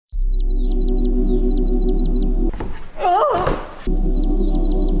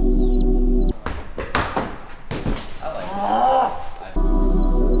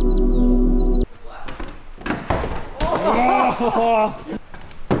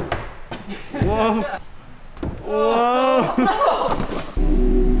Whoa. Whoa.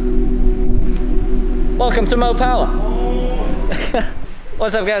 Welcome to MoPowa.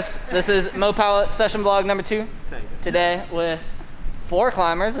 What's up, guys? This is MoPowa session vlog number 2. Today with 4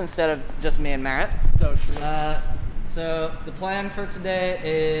 climbers instead of just me and Merritt. So true. So the plan for today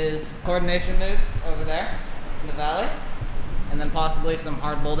is coordination moves over there in the valley, and then possibly some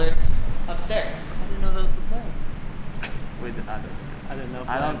hard boulders upstairs. I didn't know that was the plan. Wait, I didn't know.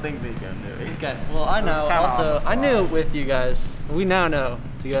 I don't think they go knew it. Okay. Well, I know. Also, I knew it with you guys. We now know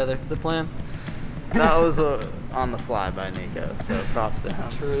together the plan. That was on the fly by Nico, so props to him.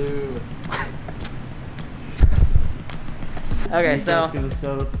 True. Okay, so Gonna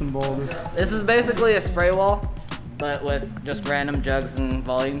show us some boulders. this is basically a spray wall, but with just random jugs and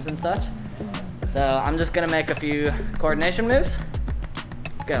volumes and such. So I'm just gonna make a few coordination moves.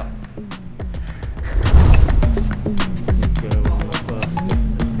 Go.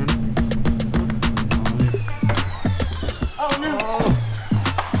 Oh no!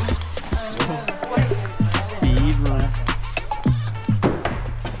 Speed run.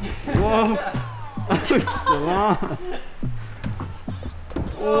 Whoa! It's still on.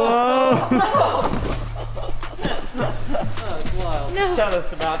 Whoa! No. Tell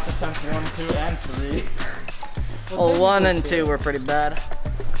us about attempt 1, 2, and 3. Well, 1 and 2 were pretty bad.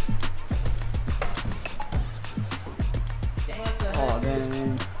 Oh,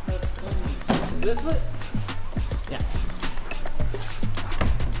 dang. Is this what? Yeah.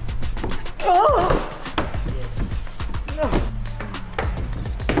 Oh! No.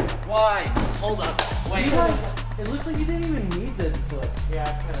 Why? Hold up. Wait. It looked like you didn't even need this foot. Yeah,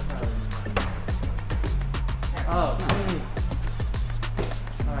 I kind of probably. Oh.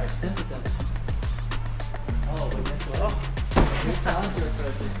 Alright, impotent. Oh, wait, that's what? Your talents are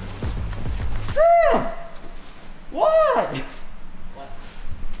approaching. Sam! What? What?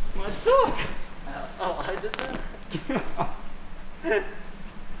 My foot! Oh, I did that?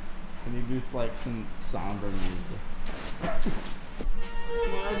 Can you do like some somber music? My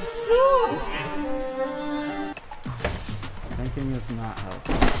foot! Thinking is not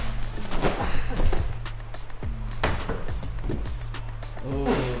helpful. Oh.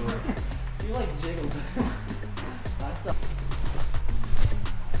 You like jiggled. I saw.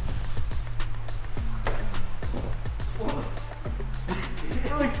 Whoa.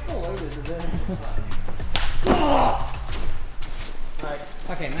 You're like floated to this. Alright.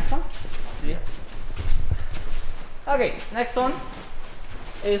 Okay, next one? Yes. Okay, next one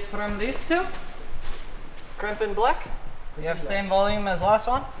is from these two. Crimp and black. You have same volume as last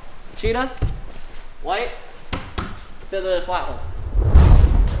one. Cheetah, white, to the flat hole.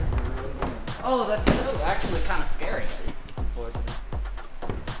 Oh, that's actually kind of scary. Oh,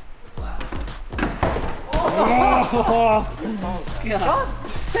 God.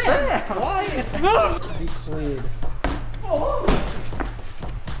 Sam, why? be cleared.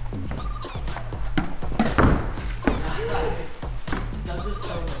 Nice. Stuff is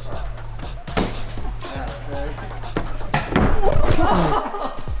totally the process.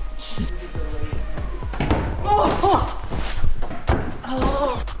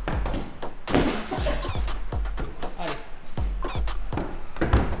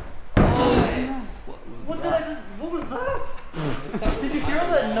 What was that? Did you hear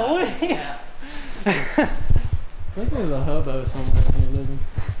that noise? Yeah. I think there's a hobo somewhere here living.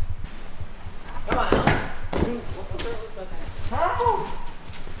 Come on, Alex.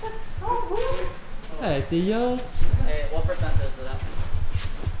 That's so weird. Hey, Theo. Hey, what percent is it at?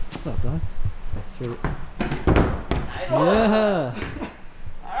 What's up, dog? That's sweet. Nice. Yeah.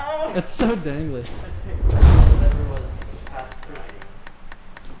 It's so dangly. Whatever was past 3.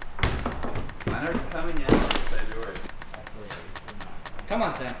 Mine are coming in February. Come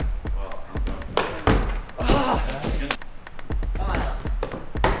on, Sam. Well, Come on, Alex.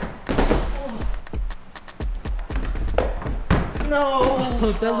 No!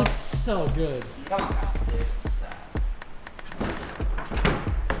 Oh, that looks so good. Come on, Alex.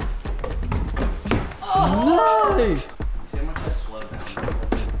 Nice! see how much I slowed down?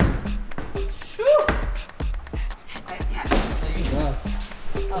 Yeah.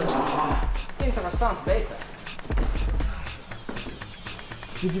 Interessant beter.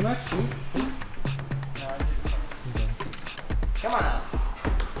 Did you match feet? Come on, Alex.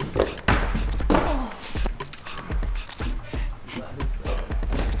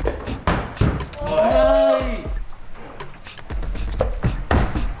 Nice!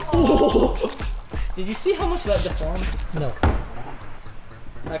 Oh. Did you see how much that deformed? No.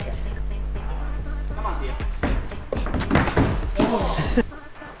 Okay. Come on, Theo.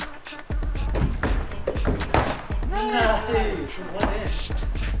 Nice! 1 inch.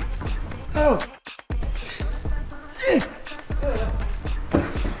 Oh!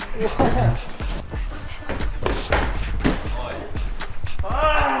 Yes.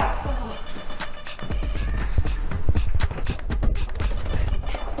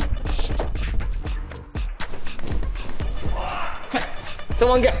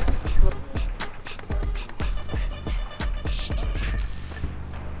 Someone go.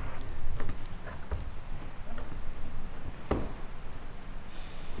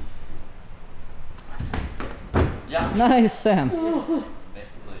 Yeah. Nice, Sam. Basically.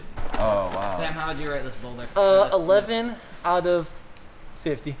 Oh, wow. Sam, how would you rate this boulder? 11 out of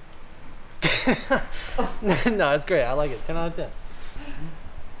 50. No, it's great. I like it. 10 out of 10.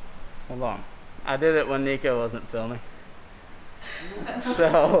 Hold on. I did it when Nico wasn't filming.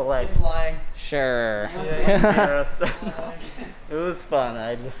 So, like, He's lying. Sure. it was fun.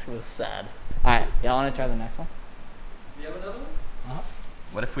 I just was sad. Alright, y'all want to try the next one? Do you have another one?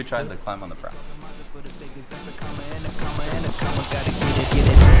 What if we tried to climb on the front?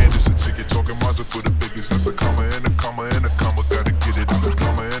 It's a ticket talking Mazda for the biggest. That's a comma and a comma and a comma. Gotta get it. A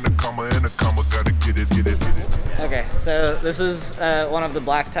comma and a comma and a comma. Gotta get it, get it, get it. Okay, so this is one of the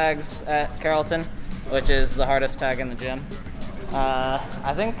black tags at Carrollton, which is the hardest tag in the gym.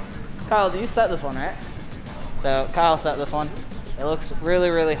 I think, Kyle, you set this one, right? So Kyle set this one. It looks really,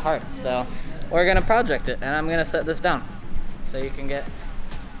 really hard. So we're gonna project it, and I'm gonna set this down so you can get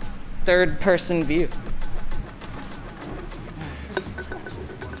third-person view.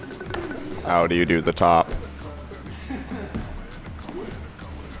 How do you do the top?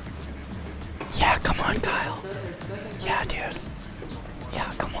 Yeah, come on, Kyle. Yeah, dude.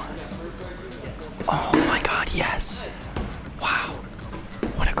 Yeah, come on. Oh my god, yes. Wow.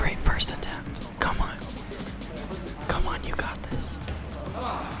 What a great first attempt. Come on. Come on, you got this.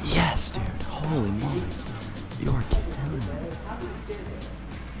 Yes, dude. Holy moly. You are killing it.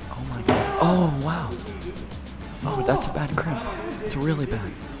 Oh my god. Oh, wow. Oh, that's a bad crimp. It's really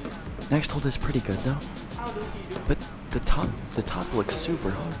bad. Next hold is pretty good though. But the top looks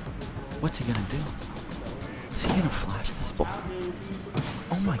super hard. What's he gonna do? Is he gonna flash this ball?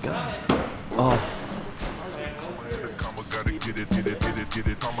 Oh my god. Oh. Gotta get it, get it, get it, get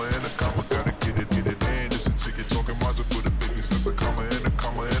it. Comma and a comma. Gotta get it, get it. And it's a ticket talking Mazda for the biggest. That's a comma and a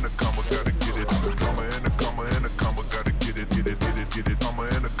comma and a comma. Gotta get it. A comma and a comma and a comma. Gotta get it, get it, get it, get it. Comma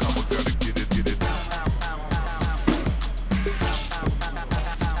and a comma. Gotta get it, get it.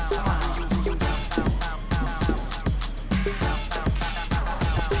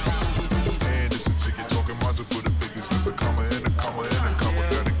 And it's a ticket talking Mazda for the biggest. That's a comma and a comma and a comma.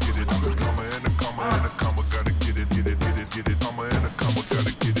 Gotta get it. A comma and a comma and a comma. Gotta get it, get it, get it, get it. Comma and a comma.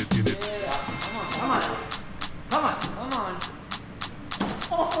 Gotta get it, get it. Come on. Come on. Come on.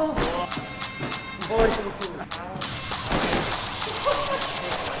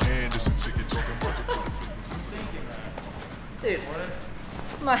 And it's a ticket talking Mazda for the biggest. That's a Dude,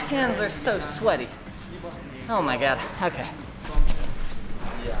 my hands are so sweaty. Oh my god. Okay.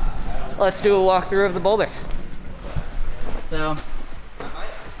 Let's do a walkthrough of the boulder. So,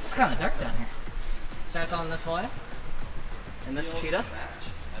 it's kind of dark down here. Starts on this way, and this cheetah,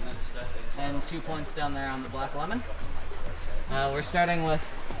 and 2 points down there on the black lemon. We're starting with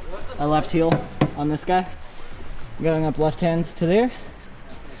a left heel on this guy, going up left hands to there.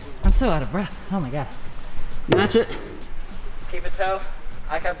 I'm so out of breath. Oh my god. Match it. Keep a toe.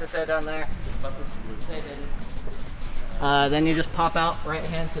 I kept a toe down there. They didn't. Then you just pop out right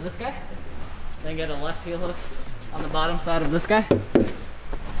hand to this guy. Then get a left heel hook on the bottom side of this guy.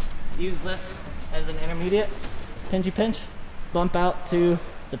 Use this as an intermediate. Pinchy pinch. Bump out to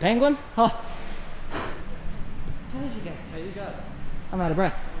the penguin. Oh. How did you guys do that? I'm out of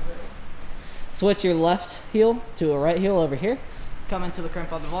breath. Switch your left heel to a right heel over here. Come into the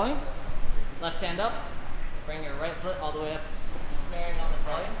crimp on the volume. Left hand up. Bring your right foot all the way up. Smearing on this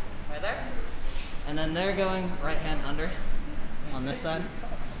volume. Right there. And then they're going right hand under on this side.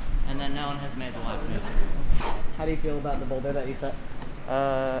 And then no one has made the last move. How do you feel about the boulder that you set?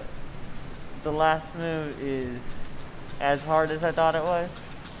 The last move is as hard as I thought it was.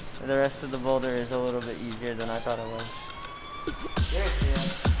 The rest of the boulder is a little bit easier than I thought it was.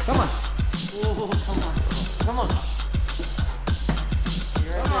 Come on. Whoa, come on. Come on.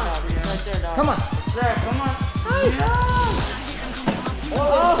 You're right there, dog. Come on. There, come on. Nice. Yeah.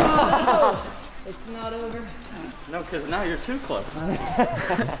 Oh. It's not over. No, because now you're too close.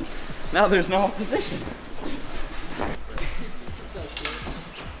 Now there's no opposition.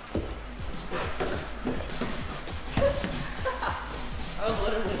 I was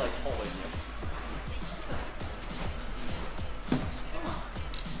literally like holding you.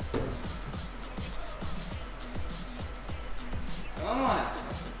 Come on.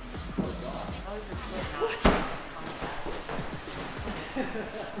 Come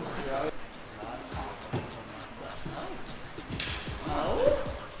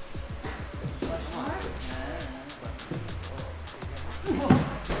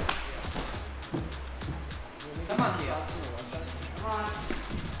on, Theo. Come on.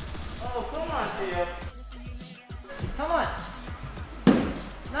 Oh, come on, Theo. Come on.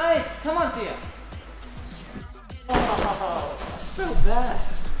 Nice. Come on, Theo. Oh, So bad.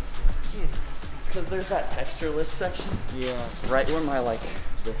 Jesus. It's because there's that textureless section. Yeah. Right where my, like,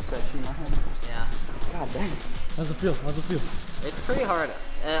 this section I have. Yeah. God dang. How's it feel? How's it feel? It's pretty hard.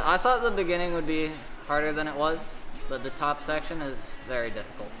 I thought the beginning would be harder than it was, but the top section is very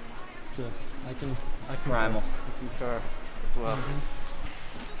difficult. It's good. I can. Primal. You can sure as well.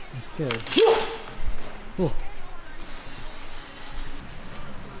 I'm scared. Oh.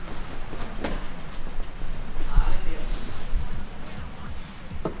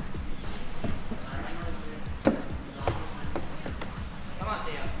 Come on,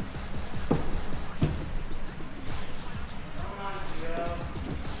 Theo. Come on, Theo.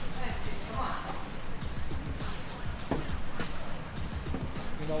 Nice, come on.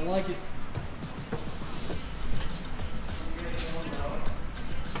 You don't like it.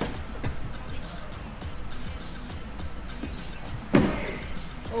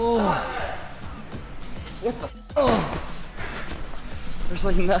 Oh. What the? Oh. There's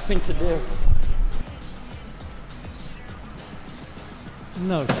like nothing to do.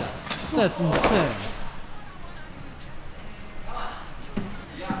 No shot. That's insane.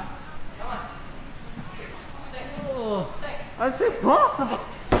 Oh. That's impossible.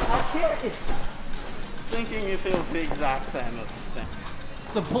 I can't. Thinking you feel the exact same as the thing.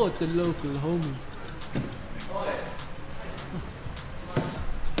 Support the local homies.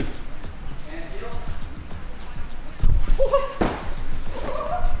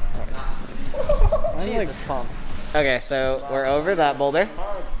 I'm like pumped. Okay, so we're over that boulder.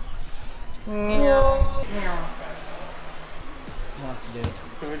 Wants to do it.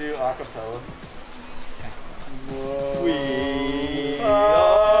 Can we do acapella? Whoa. We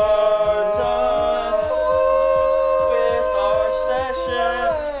are done with our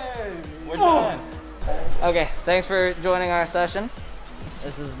session. We're done. Okay, thanks for joining our session.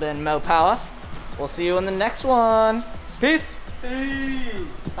 This has been MoPowa. We'll see you in the next one. Peace. Hey.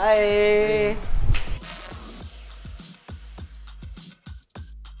 Bye.